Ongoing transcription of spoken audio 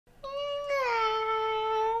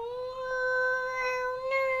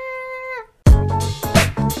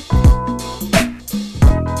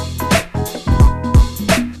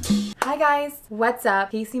guys, what's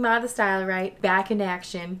up? Kasey the Style Right, back in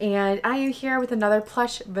action, and I am here with another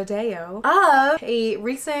plush video of a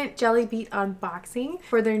recent Jellybeet unboxing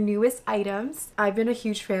for their newest items. I've been a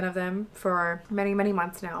huge fan of them for many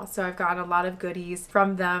months now, so I've gotten a lot of goodies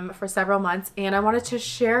from them for several months, and I wanted to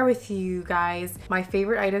share with you guys my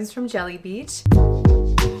favorite items from Jellybeet.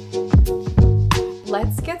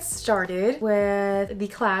 Let's get started with the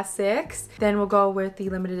classics, then we'll go with the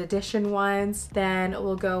limited edition ones, then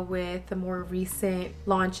we'll go with the more recent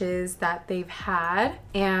launches that they've had,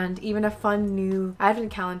 and even a fun new advent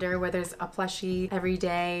calendar where there's a plushie every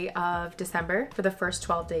day of December for the first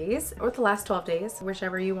 12 days, or the last 12 days,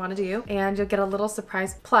 whichever you want to do, and you'll get a little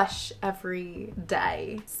surprise plush every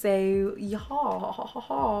day. So yeah,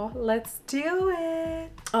 let's do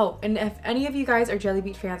it. Oh, and if any of you guys are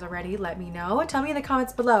Jellybeet fans already, let me know. Tell me in the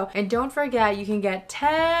comments below, and don't forget you can get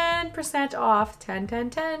 10% off, 10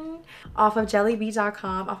 off of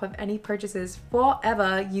jellybeet.com, off of any purchases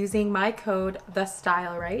forever using my code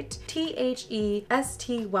THESTYLERIGHT,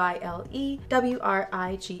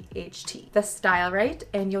 THESTYLEWRIGHT, The Style Right,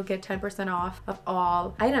 and you'll get 10% off of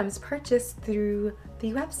all items purchased through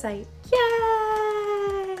the website.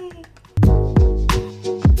 Yay!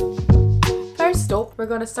 First up, we're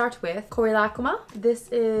going to start with Rilakkuma. This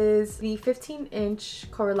is the 15-inch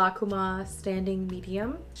Rilakkuma standing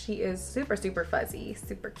medium. She is super fuzzy,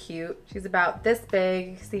 super cute. She's about this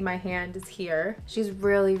big. See, my hand is here. She's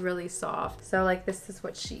really soft. So like this is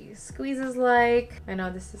what she squeezes like. I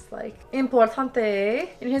know this is like importante.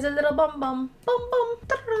 And here's a little bum.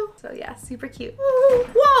 So yeah, super cute. Ooh,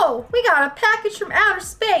 whoa, we got a package from outer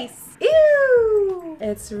space. Ew!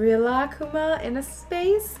 It's Rilakkuma in a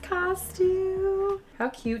space costume. How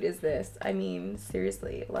cute is this? I mean,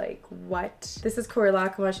 seriously, like what? This is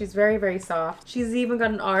Rilakkuma. She's very soft. She's even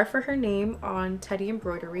got an R for her name on teddy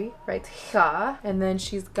embroidery right here. And then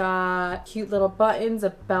she's got cute little buttons, a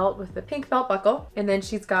belt with a pink belt buckle. And then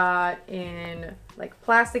she's got in like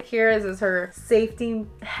plastic here. This is her safety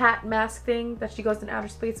hat mask thing that she goes in outer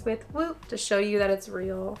space with. Whoop! To show you that it's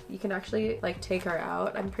real. You can actually like take her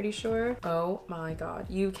out, I'm pretty sure. Oh my god.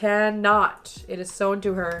 You cannot. It is sewn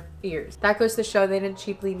to her ears. That goes to show they didn't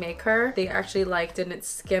cheaply make her. They actually like didn't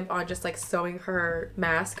skimp on just like sewing her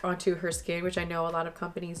mask onto her skin, which I know a lot of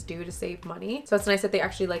companies do to save money. So it's nice that they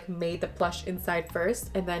actually like made the plush inside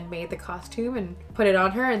first and then made the costume and put it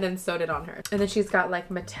on her and then sewed it on her. And then she's got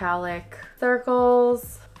like metallic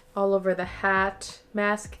circles all over the hat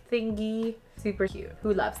mask thingy. Super cute.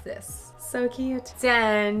 Who loves this? So cute.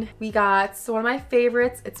 Then we got one of my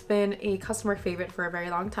favorites. It's been a customer favorite for a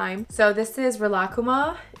very long time. So this is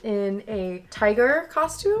Rilakkuma in a tiger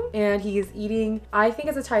costume, and he's eating, I think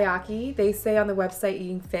it's a taiyaki. They say on the website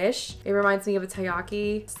eating fish. It reminds me of a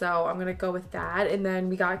taiyaki, so I'm gonna go with that. And then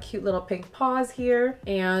we got cute little pink paws here,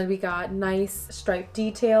 and we got nice striped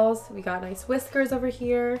details. We got nice whiskers over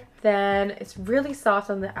here. Then it's really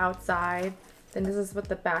soft on the outside. Then this is what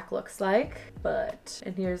the back looks like,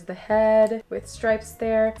 and here's the head with stripes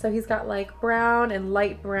there. So he's got like brown and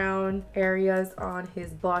light brown areas on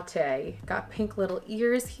his botte. Got pink little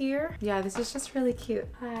ears here. Yeah, this is just really cute.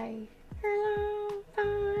 Hi. Hello.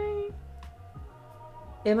 Hi.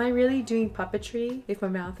 Am I really doing puppetry if my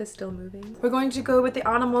mouth is still moving? We're going to go with the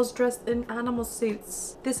animals dressed in animal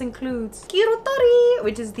suits. This includes Kirotori,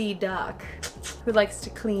 which is the duck who likes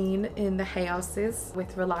to clean in the houses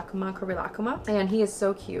with Rilakkuma. And he is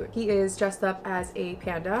so cute. He is dressed up as a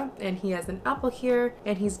panda, and he has an apple here,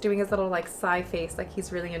 and he's doing his little like sigh face, like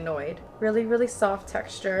he's really annoyed. Really soft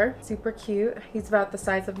texture. Super cute. He's about the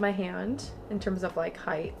size of my hand in terms of like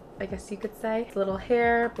height, I guess you could say. Little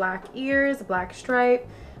hair, black ears, black stripe,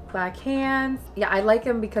 black hands. Yeah, I like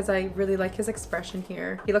him because I really like his expression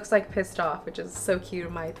here. He looks like pissed off, which is so cute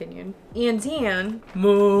in my opinion. And then,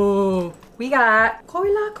 moo, we got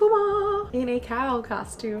Rilakkuma in a cow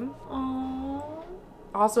costume. Aww.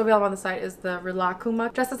 Also available on the site is the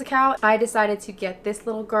Rilakkuma dressed as a cow. I decided to get this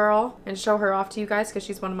little girl and show her off to you guys because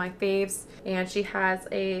she's one of my faves, and she has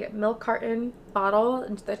a milk carton bottle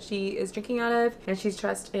that she is drinking out of, and she's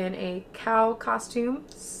dressed in a cow costume.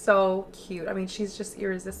 So cute. I mean, she's just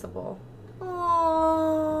irresistible.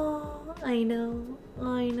 Oh, I know.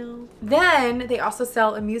 Then they also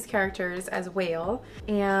sell Amuse characters as whale,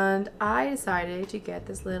 and I decided to get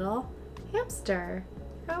this little hamster.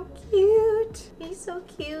 How cute. He's so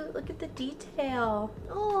cute. Look at the detail.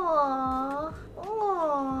 Aww.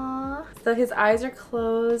 Aww. So his eyes are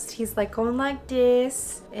closed. He's like going like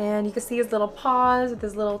this. And you can see his little paws with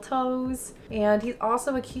his little toes. And he's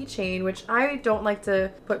also a keychain, which I don't like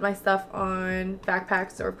to put my stuff on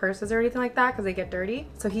backpacks or purses or anything like that because they get dirty.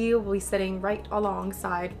 So he will be sitting right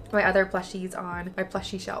alongside my other plushies on my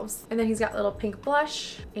plushie shelves. And then he's got little pink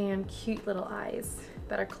blush and cute little eyes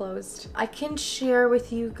that are closed. I can share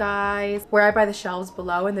with you guys where I buy the shelves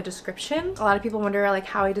below in the description. A lot of people wonder like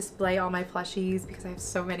how I display all my plushies because I have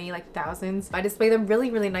so many, like thousands. I display them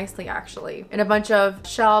really, really nicely actually in a bunch of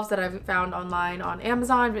shelves that I've found online on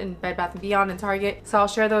Amazon and Bed Bath & Beyond and Target. So I'll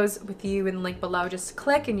share those with you in the link below. Just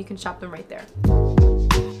click and you can shop them right there.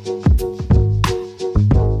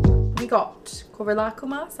 We got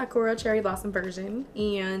Rilakkuma Sakura Cherry Blossom version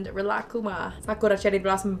and Rilakkuma Sakura Cherry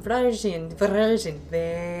Blossom version.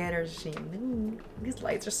 These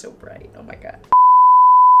lights are so bright. Oh my god.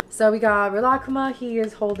 So we got Rilakkuma. He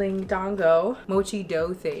is holding dango mochi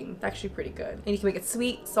dough thing. It's actually pretty good. And you can make it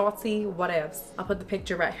sweet, salty, whatevs. I'll put the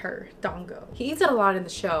picture right here. Dango. He eats it a lot in the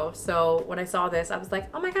show. So when I saw this, I was like,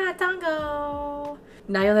 oh my god, dango.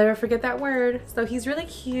 Now you'll never forget that word. So he's really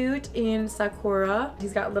cute in Sakura.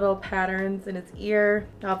 He's got little patterns in his ear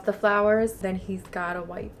of the flowers. Then he's got a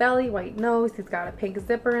white belly, white nose. He's got a pink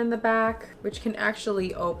zipper in the back, which can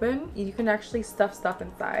actually open. You can actually stuff stuff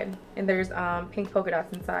inside. And there's pink polka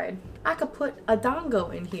dots inside. I could put a dango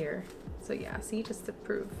in here. So yeah, see, just to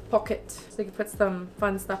prove. Pocket. So you can put some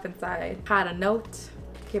fun stuff inside. Had a note.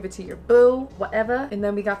 Give it to your boo, whatever. And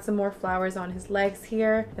then we got some more flowers on his legs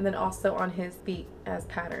here and then also on his feet as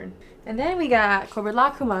pattern. And then we got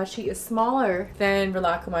Rilakkuma. She is smaller than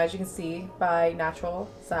Rilakkuma, as you can see, by natural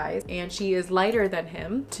size. And she is lighter than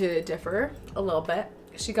him to differ a little bit.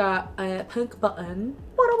 She got a pink button.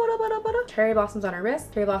 Cherry blossoms on her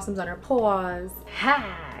wrist, cherry blossoms on her paws.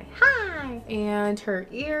 Hi, hi. And her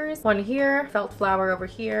ears. One here, felt flower over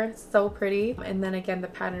here. So pretty. And then again, the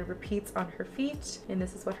pattern repeats on her feet. And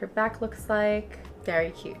this is what her back looks like.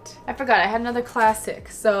 Very cute. I forgot I had another classic.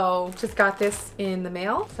 So just got this in the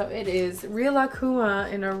mail. So it is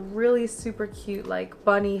Rilakkuma in a really super cute like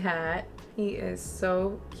bunny hat. He is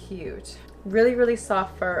so cute. Really, really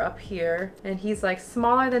soft fur up here. And he's like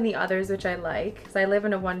smaller than the others, which I like because I live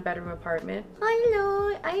in a 1-bedroom apartment.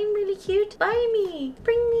 Hello, I am really cute. Buy me.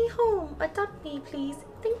 Bring me home. Adopt me, please.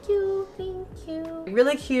 Thank you. Thank you.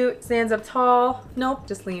 Really cute. Stands up tall. Nope.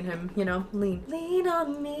 Just lean him, you know, lean. Lean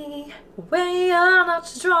on me when you're not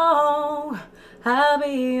strong. I'll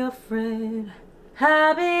be your friend.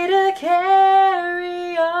 Happy to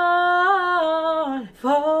carry on.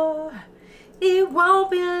 For it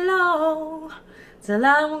won't be long till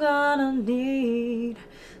I'm gonna need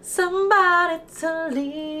somebody to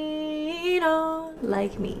lean on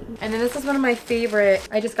like me. And then this is one of my favorite.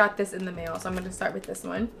 I just got this in the mail, so I'm gonna start with this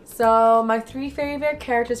one. So my 3 favorite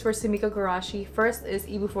characters for Sumikko Gurashi. First is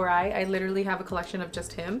Ibufurai. I literally have a collection of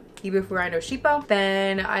just him. Ibufurai no Shippo.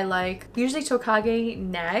 Then I like usually Tokage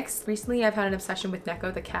next. Recently I've had an obsession with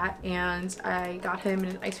Neko the cat and I got him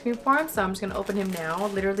in an ice cream form, so I'm just gonna open him now.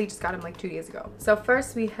 Literally just got him like 2 days ago. So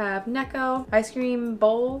first we have Neko ice cream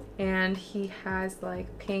bowl and he has like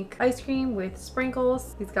pink ice cream with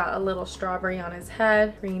sprinkles. He's got a little strawberry on his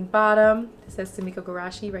head, green bottom. It says Sumikko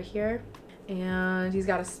Gurashi right here. And he's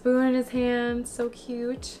got a spoon in his hand, so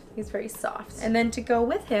cute. He's very soft. And then to go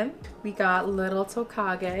with him, we got little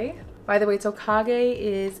Tokage. By the way, Tokage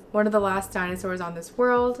is one of the last dinosaurs on this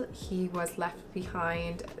world. He was left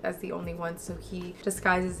behind as the only one, so he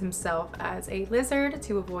disguises himself as a lizard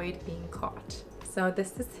to avoid being caught. So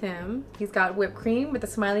this is him. He's got whipped cream with a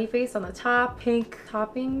smiley face on the top, pink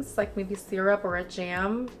toppings like maybe syrup or a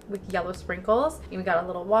jam with yellow sprinkles. And we got a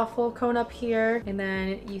little waffle cone up here. And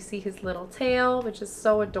then you see his little tail, which is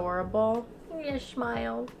so adorable. Your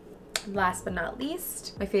smile. Last but not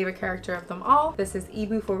least, my favorite character of them all. This is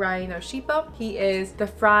Ibufurai no Shippo. He is the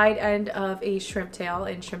fried end of a shrimp tail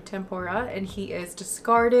in shrimp tempura, and he is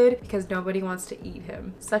discarded because nobody wants to eat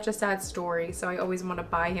him. Such a sad story, so I always want to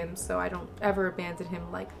buy him so I don't ever abandon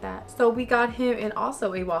him like that. So we got him in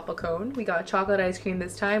also a waffle cone. We got chocolate ice cream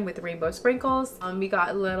this time with rainbow sprinkles. We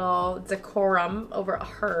got little decorum over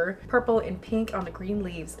her, purple and pink on the green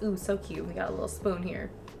leaves. Ooh, so cute. We got a little spoon here.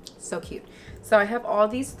 So cute. So I have all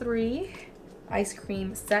these 3 ice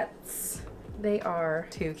cream sets. They are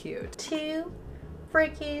too cute. Too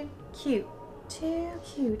freaking cute. Too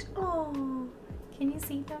cute. Oh, can you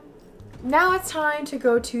see them? Now it's time to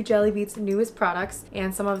go to Jellybeet's newest products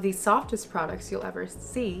and some of the softest products you'll ever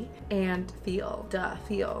see and feel. Duh,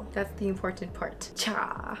 feel. That's the important part.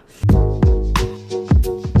 Cha.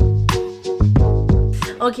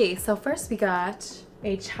 Okay, so first we got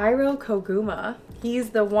a Chiro Koguma.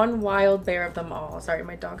 He's the one wild bear of them all. Sorry,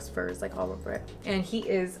 my dog's fur is like all over it. And he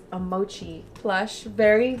is a mochi plush.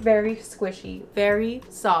 Very, very squishy. Very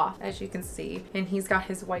soft, as you can see. And he's got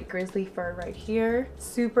his white grizzly fur right here.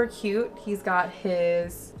 Super cute. He's got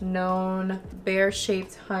his known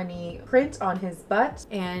bear-shaped honey print on his butt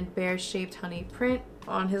and bear-shaped honey print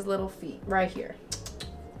on his little feet right here.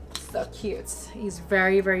 So cute. He's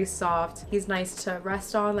very, very soft. He's nice to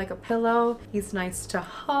rest on like a pillow. He's nice to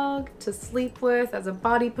hug, to sleep with as a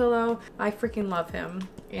body pillow. I freaking love him.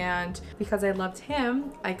 And because I loved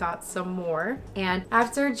him, I got some more. And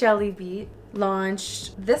after Jellybeet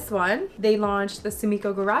launched this one, they launched the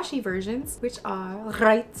Sumikko Gurashi versions, which are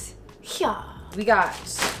right here. We got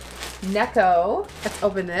Neko. Let's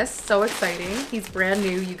open this. So exciting. He's brand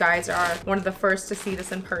new. You guys are one of the first to see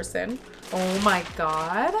this in person. Oh my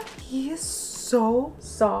god. He is so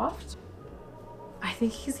soft. I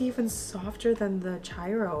think he's even softer than the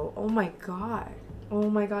Chiro. Oh my god. Oh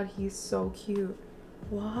my god, he's so cute.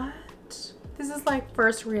 What? This is like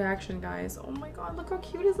first reaction, guys. Oh my god, look how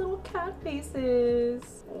cute his little cat face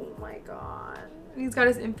is. Oh my god. He's got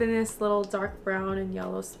his infamous little dark brown and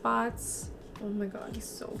yellow spots. Oh my god, he's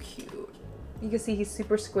so cute. You can see he's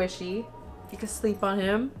super squishy. You can sleep on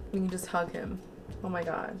him. You can just hug him. Oh my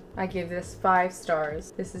god. I give this 5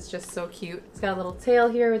 stars. This is just so cute. It's got a little tail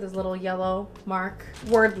here with his little yellow mark.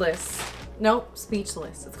 Wordless. Nope,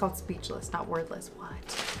 speechless. It's called speechless, not wordless.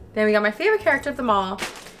 What? Then we got my favorite character of them all,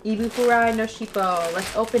 Ibufurai no Shippo.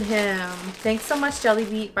 Let's open him. Thanks so much,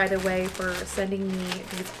 Jellybeet, by the way, for sending me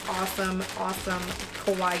these awesome, awesome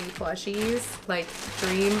kawaii plushies. Like,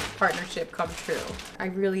 dream partnership come true. I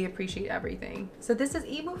really appreciate everything. So this is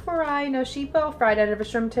Ibufurai no Shippo, fried out of a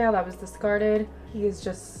shrimp tail that was discarded. He is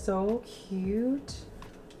just so cute.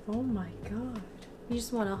 Oh my god. You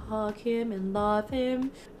just want to hug him and love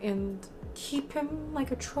him and keep him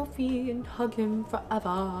like a trophy and hug him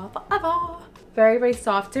forever, forever. Very, very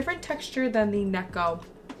soft. Different texture than the Neko.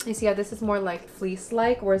 You see how this is more like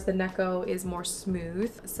fleece-like, whereas the Neko is more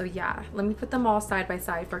smooth. So yeah, let me put them all side by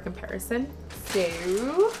side for comparison.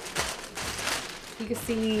 So you can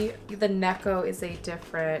see the Neko is a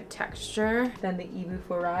different texture than the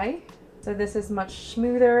Ibufurai. So this is much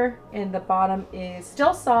smoother and the bottom is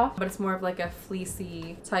still soft, but it's more of like a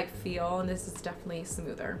fleecy type feel. And this is definitely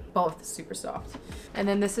smoother. Both super soft. And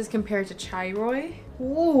then this is compared to Chiroi.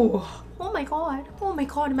 Ooh, oh my god. Oh my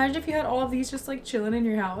god. Imagine if you had all of these just like chilling in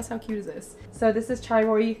your house. How cute is this? So this is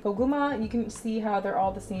Chiroi Koguma. You can see how they're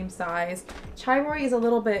all the same size. Chiroi is a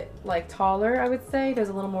little bit like taller, I would say. There's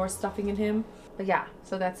a little more stuffing in him. But yeah,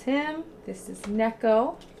 so that's him. This is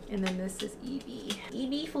Neko. And then this is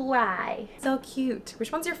Ibufurai. So cute.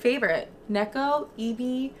 Which one's your favorite? Neko,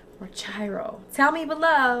 Ibi, or Chiro? Tell me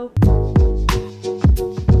below.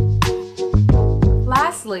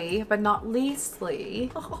 Lastly, but not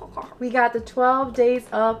leastly, we got the 12 Days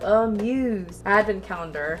of Amuse advent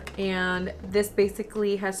calendar. And this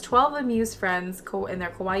basically has 12 Amuse friends in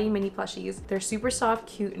their kawaii mini plushies. They're super soft,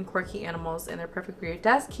 cute, and quirky animals, and they're perfect for your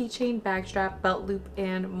desk, keychain, bag strap, belt loop,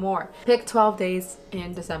 and more. Pick 12 days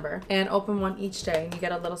in December and open one each day, and you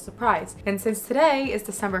get a little surprise. And since today is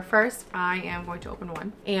December 1st, I am going to open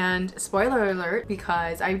one. And spoiler alert,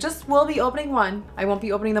 because I just will be opening one. I won't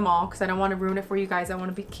be opening them all because I don't want to ruin it for you guys. I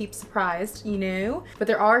want to keep surprised, you know, but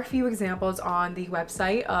there are a few examples on the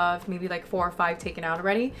website of maybe like 4 or 5 taken out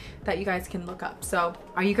already that you guys can look up. So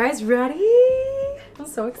are you guys ready? I'm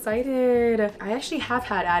so excited. I actually have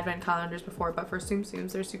had advent calendars before, but for Tsum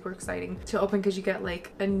Tsums, they're super exciting to open because you get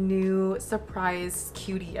like a new surprise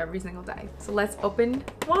cutie every single day. So let's open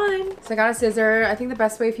one. So I got a scissor. I think the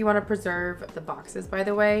best way, if you want to preserve the boxes, by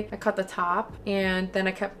the way, I cut the top and then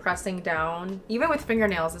I kept pressing down. Even with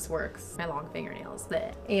fingernails, this works. My long fingernails.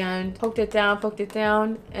 Bleh. And poked it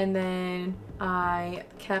down, and then I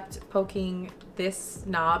kept poking this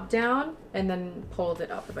knob down and then pulled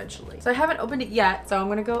it up eventually. So I haven't opened it yet, so I'm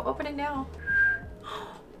gonna go open it now.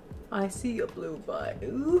 I see a blue butt.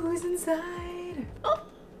 Ooh, who's inside? Oh,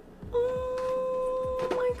 oh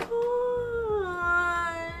my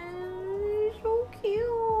god, so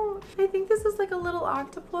cute. I think this is like a little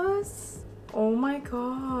octopus. Oh my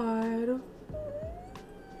god.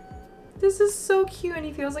 This is so cute, and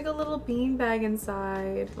he feels like a little beanbag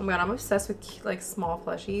inside. Oh my god, I'm obsessed with like small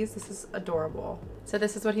plushies. This is adorable. So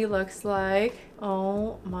this is what he looks like.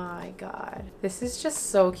 Oh my god. This is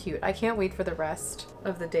just so cute. I can't wait for the rest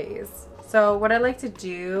of the days. So what I like to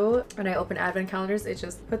do when I open advent calendars is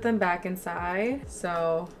just put them back inside.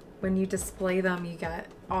 So when you display them, you get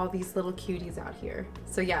all these little cuties out here.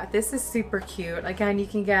 So yeah, this is super cute. Again, you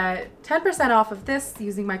can get 10% off of this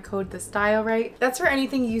using my code TheStyleRight. That's for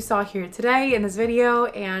anything you saw here today in this video,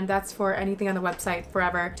 and that's for anything on the website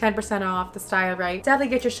forever. 10% off TheStyleRight.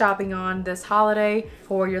 Definitely get your shopping on this holiday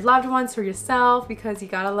for your loved ones, for yourself, because you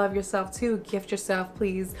gotta love yourself too. Gift yourself,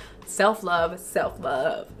 please. Self-love,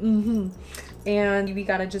 self-love. And we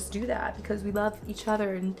gotta just do that because we love each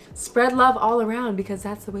other and spread love all around, because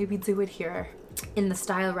that's the way we do it here in the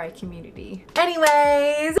StyleRight community.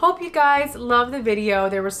 Anyways, hope you guys love the video.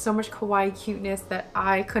 There was so much kawaii cuteness that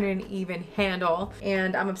I couldn't even handle,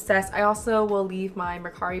 and I'm obsessed. I also will leave my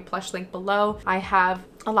Mercari plush link below. I have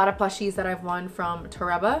a lot of plushies that I've won from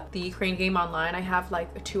Toreba, the Crane game online. I have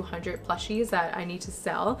like 200 plushies that I need to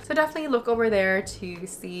sell. So definitely look over there to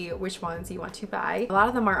see which ones you want to buy. A lot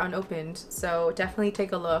of them are unopened, so definitely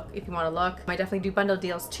take a look if you want to look. I definitely do bundle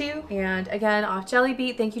deals too. And again, off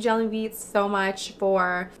Jellybeet, thank you Jellybeet so much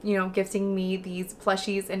for, you know, gifting me these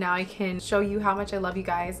plushies, and now I can show you how much I love you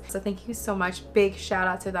guys. So thank you so much. Big shout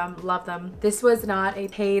out to them. Love them. This was not a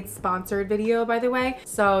paid sponsored video, by the way.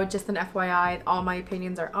 So just an FYI, all my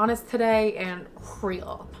opinions are honest today and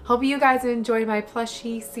real. Hope you guys enjoyed my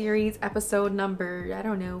plushie series episode number, I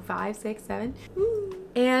don't know, 5, 6, 7.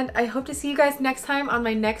 And I hope to see you guys next time on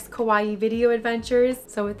my next kawaii video adventures.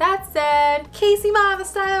 So with that said, Kasey Ma, the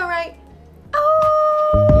StyleRight.